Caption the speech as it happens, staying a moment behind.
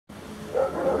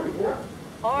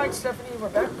right, Stephanie, we're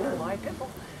back with my pitbull.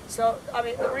 So, I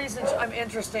mean, the reason I'm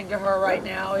interesting to her right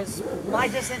now is my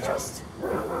disinterest.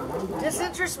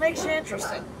 Disinterest makes you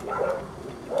interesting.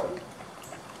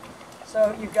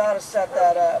 So you've got to set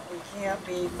that up. We can't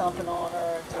be thumping on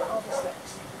her and doing all these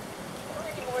things. Not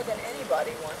any more than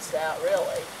anybody wants that,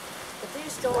 really. But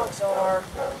these dogs are,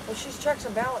 well, she's checks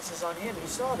and balances on him. You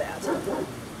saw that. If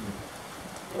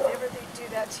ever they do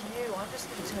that to you, I'm just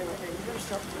going to tell you right now, you better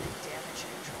start doing damage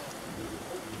control.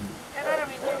 And I don't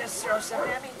mean you necessarily,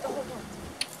 Stephanie, I mean the whole world.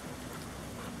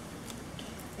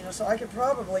 You know, so I could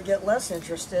probably get less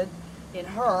interested in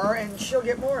her, and she'll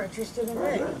get more interested in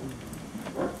me.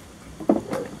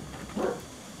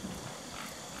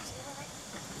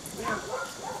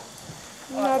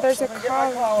 No, there's a collar. Get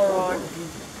my collar on.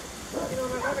 You know,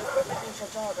 when I have equipment neutral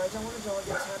dog, I don't want a dog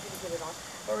that's happy to get it on.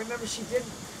 But remember, she did.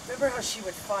 Remember how she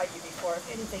would fight you before? If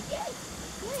anything, yay,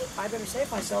 yay, I better save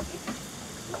myself.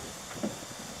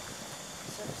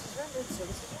 Service is rendered.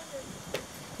 Service is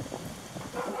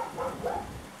rendered.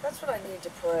 That's what I need to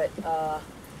put a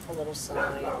little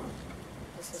sign.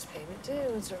 This is payment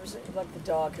due, and service. Like the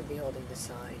dog could be holding the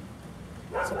sign.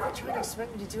 So quit trying to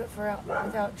expect me to do it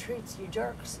without treats, you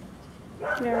jerks.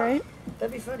 Yeah, right?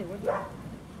 That'd be funny, wouldn't it?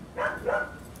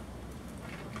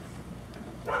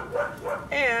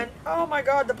 And, oh my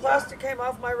God, the plastic came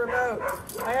off my remote.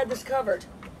 I had this covered.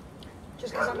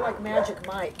 Just because I'm like Magic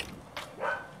Mike.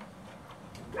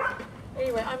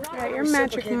 Anyway, I'm not going to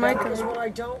reciprocate that because what I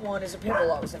don't want is a pit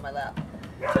bull always in my lap.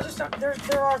 So just don't,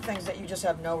 there are things that you just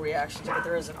have no reaction to, but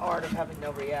there is an art of having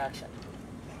no reaction.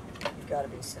 You've got to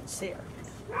be sincere.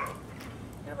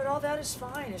 Yeah, but all that is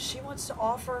fine. If she wants to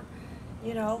offer,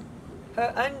 you know,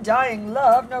 her undying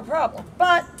love, no problem.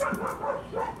 But the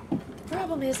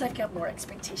problem is I've got more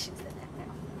expectations than that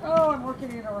now. Oh, I'm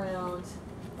working it around.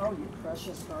 Oh, you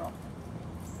precious girl.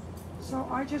 So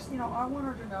I just, you know, I want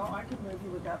her to know I can move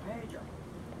you with that pager.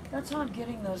 That's how I'm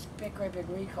getting those great big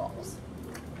recalls.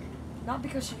 Not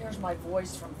because she hears my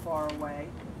voice from far away.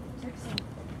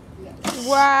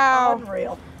 Wow.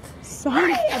 Unreal.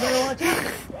 Sorry. I don't know what to do.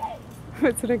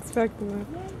 Wasn't expecting that.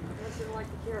 That's like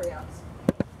the carryouts.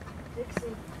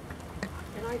 Dixie.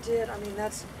 And I did, I mean,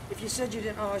 that's, if you said you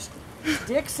didn't, oh,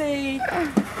 Dixie,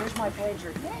 there's my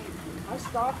pager. Yay. I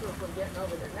stopped her from getting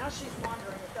over there. Now she's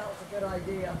wondering if that was a good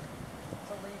idea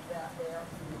to leave that there.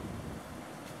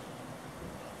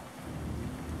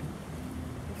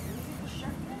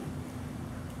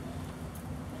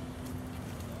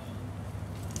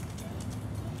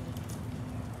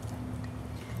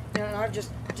 And I've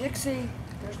just, Dixie,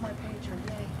 there's my pager,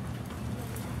 yay.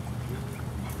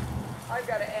 I've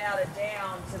got to add a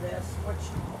down to this,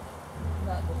 which,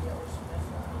 that video was missed.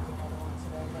 I don't think I want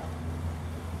today, though.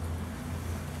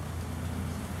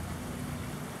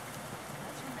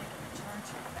 That's for making a turn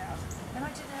too fast. And I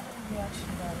didn't have any reaction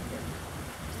about it yet.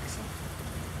 Dixie.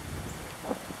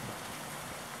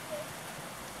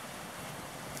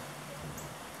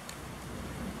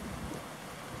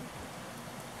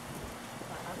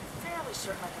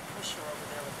 Certain I can push her over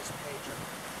there with this pager.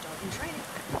 Dog in training.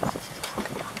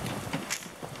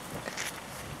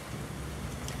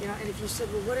 You know, and if you said,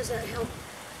 well, what does that help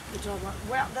the dog want?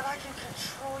 Well, that I can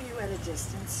control you at a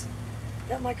distance.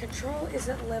 That my control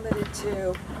isn't limited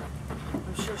to,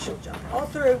 I'm sure she'll jump all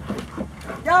through.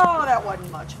 No, that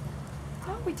wasn't much.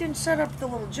 No, we didn't set up the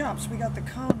little jumps. We got the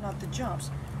cone, not the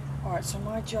jumps. All right, so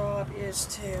my job is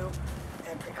to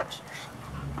add precautions.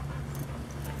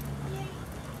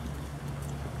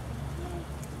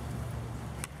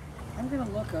 I'm going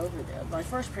to look over there. My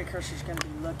first precursor is going to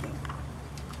be looking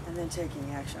and then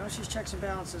taking action. Oh, she's checks and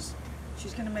balances.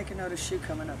 She's going to make a note of shoe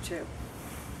coming up too.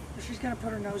 So she's going to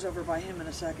put her nose over by him in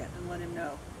a second and let him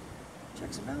know.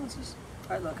 Checks and balances.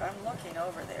 All right, look, I'm looking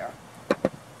over there.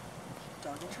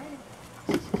 Dog in training.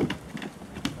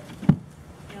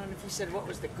 You know, and if you said what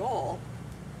was the goal,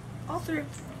 all through.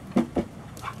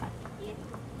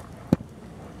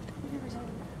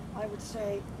 I would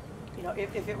say, you know,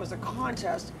 if it was a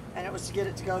contest and it was to get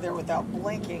it to go there without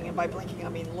blinking, and by blinking I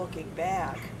mean looking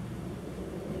back.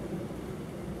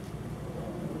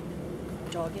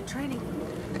 Dog in training.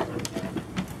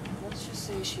 Let's just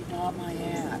say she bought my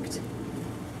act.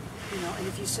 You know, and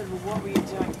if you said, well, what were you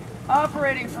doing?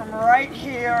 Operating from right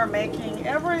here, making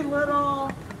every little...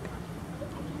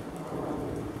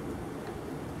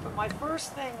 But my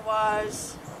first thing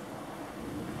was,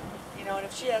 you know, and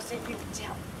if she asked if you can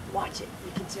tell, watch it,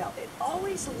 you can tell. It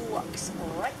always looks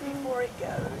right before it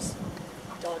goes.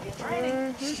 Dog in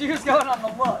training. She was going on the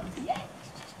look. Yeah.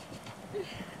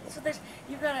 So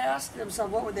you've got to ask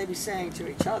themselves, what would they be saying to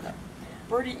each other?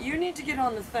 Birdie, you need to get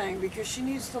on the thing because she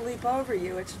needs to leap over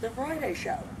you. It's the Friday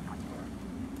show.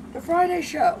 The Friday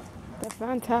show. That's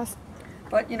fantastic.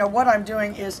 But you know what I'm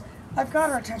doing is I've got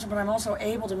her attention, but I'm also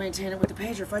able to maintain it with the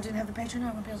pager. If I didn't have the pager, no, I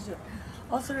wouldn't be able to do it.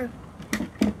 All through.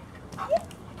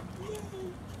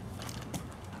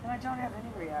 And I don't have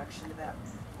any reaction to that.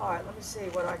 All right, let me see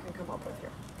what I can come up with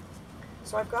here.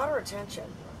 So I've got her attention.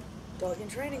 Dog in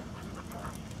training.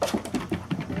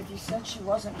 And if you said she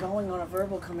wasn't going on a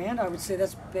verbal command, I would say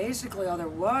that's basically all there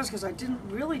was, because I didn't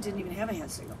even have a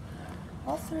hand signal.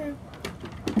 All through.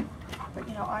 But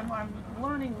you know, I'm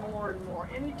learning more and more.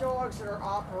 Any dogs that are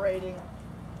operating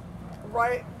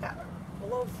right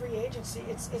below free agency,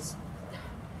 it's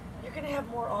you're going to have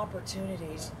more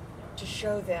opportunities to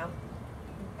show them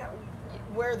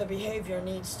where the behavior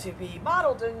needs to be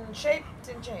modeled and shaped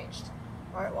and changed.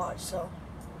 All right, watch. So,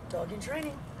 dog in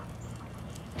training.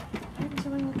 I'm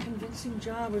doing a convincing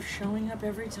job of showing up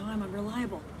every time. I'm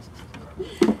reliable.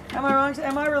 Am I wrong?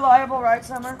 Am I reliable, right,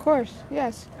 Summer? Of course,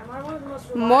 yes. Am I one of the most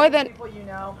reliable people you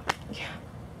know? Yeah.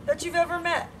 That you've ever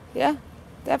met? Yeah,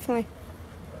 definitely.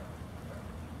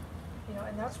 You know,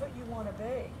 and that's what you want to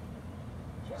be.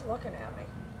 She's looking at me,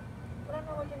 but I'm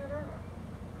not looking at her.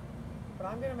 But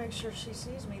I'm going to make sure she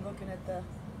sees me looking at the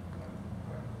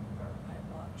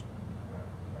watch.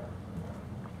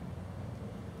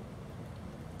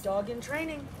 Dog in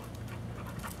training.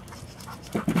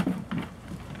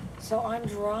 So I'm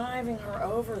driving her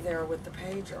over there with the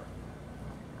pager.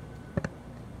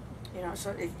 You know,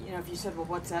 so if you said, well,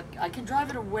 what's that? I can drive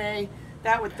it away.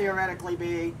 That would theoretically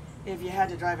be if you had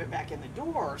to drive it back in the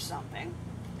door or something.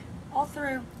 All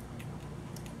through.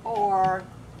 Or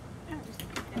just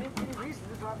any reason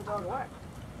to drive the dog away.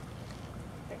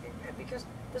 Because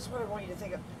this is what I want you to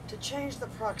think of. To change the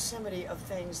proximity of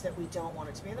things that we don't want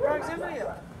it to be in the proximity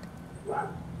of. All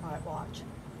right, watch.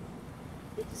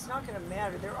 It's not going to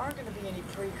matter. There aren't going to be any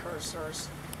precursors.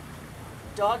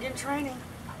 Dog in training.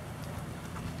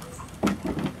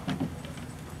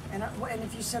 And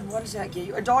if you said, what does that get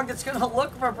you? A dog that's going to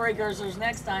look for precursors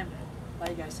next time. Bye,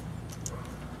 you guys.